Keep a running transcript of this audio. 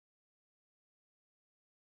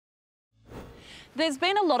There's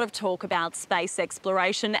been a lot of talk about space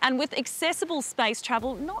exploration, and with accessible space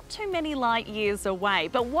travel not too many light years away.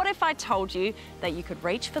 But what if I told you that you could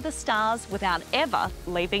reach for the stars without ever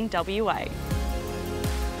leaving WA?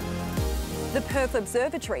 The Perth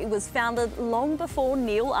Observatory was founded long before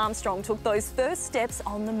Neil Armstrong took those first steps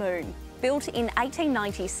on the moon. Built in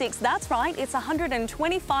 1896, that's right, it's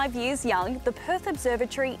 125 years young. The Perth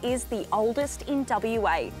Observatory is the oldest in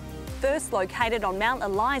WA. First located on Mount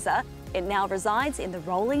Eliza, it now resides in the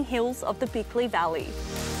rolling hills of the Bickley Valley.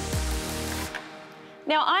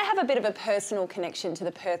 Now, I have a bit of a personal connection to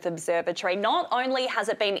the Perth Observatory. Not only has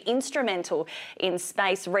it been instrumental in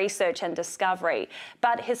space research and discovery,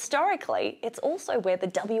 but historically, it's also where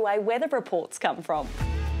the WA weather reports come from.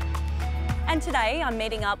 And today, I'm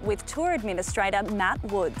meeting up with Tour Administrator Matt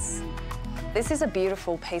Woods. This is a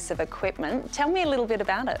beautiful piece of equipment. Tell me a little bit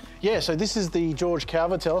about it. Yeah, so this is the George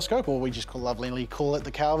Calver telescope, or we just lovingly call it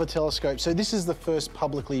the Calver telescope. So this is the first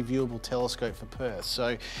publicly viewable telescope for Perth.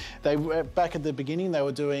 So they were, back at the beginning, they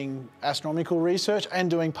were doing astronomical research and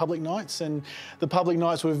doing public nights, and the public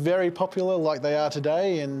nights were very popular like they are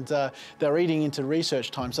today, and they're eating into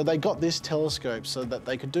research time. So they got this telescope so that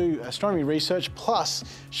they could do astronomy research plus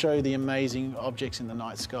show the amazing objects in the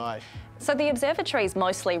night sky. So the observatory is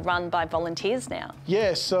mostly run by volunteers now?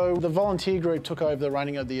 Yeah, so the volunteer group took over the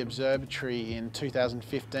running of the observatory in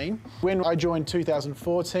 2015. When I joined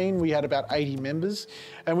 2014, we had about 80 members,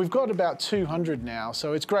 and we've got about 200 now.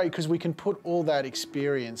 So it's great because we can put all that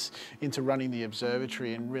experience into running the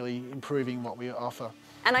observatory and really improving what we offer.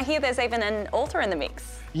 And I hear there's even an author in the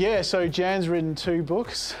mix. Yeah, so Jan's written 2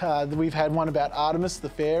 books. We've had one about Artemis, the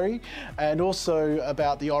fairy, and also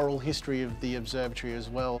about the oral history of the observatory as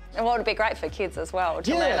well. And what would be great for kids as well,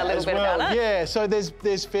 to learn a little bit about it. Yeah, so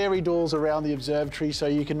there's fairy doors around the observatory, so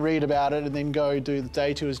you can read about it and then go do the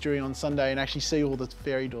day tours on Sunday and actually see all the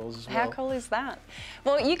fairy doors as well. How cool is that?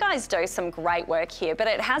 Well, you guys do some great work here, but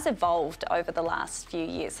it has evolved over the last few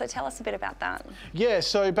years. So tell us a bit about that. Yeah,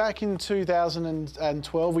 so back in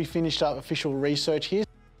 2012, we finished up official research here.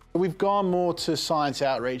 We've gone more to science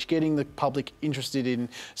outreach, getting the public interested in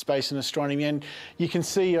space and astronomy, and you can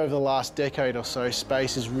see over the last decade or so,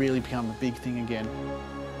 space has really become a big thing again.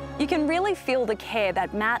 You can really feel the care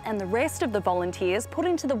that Matt and the rest of the volunteers put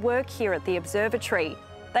into the work here at the observatory.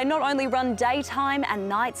 They not only run daytime and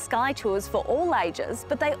night sky tours for all ages,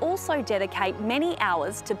 but they also dedicate many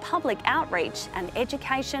hours to public outreach and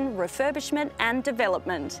education, refurbishment and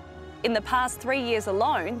development. In the past 3 years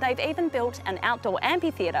alone, they've even built an outdoor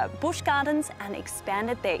amphitheatre, bush gardens and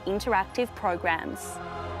expanded their interactive programs.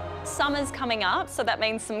 Summer's coming up, so that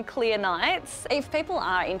means some clear nights. If people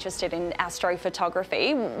are interested in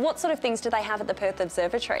astrophotography, what sort of things do they have at the Perth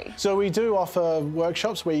Observatory? So we do offer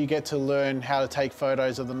workshops where you get to learn how to take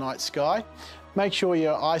photos of the night sky. Make sure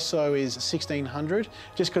your ISO is 1600,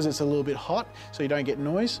 just because it's a little bit hot, so you don't get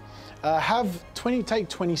noise. Take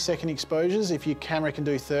 20-second exposures. If your camera can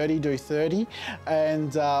do 30, do 30.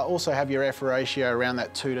 And also have your F ratio around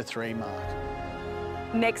that 2 to 3 mark.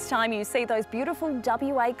 Next time you see those beautiful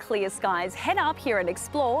WA clear skies, head up here and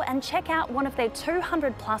explore and check out one of their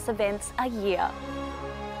 200+ events a year.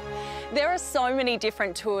 There are so many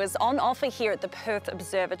different tours on offer here at the Perth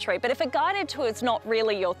Observatory, but if a guided tour is not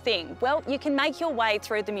really your thing, well, you can make your way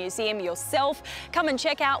through the museum yourself, come and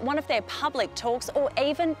check out one of their public talks, or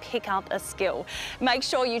even pick up a skill. Make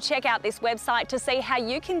sure you check out this website to see how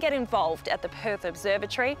you can get involved at the Perth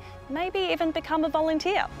Observatory, maybe even become a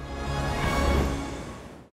volunteer.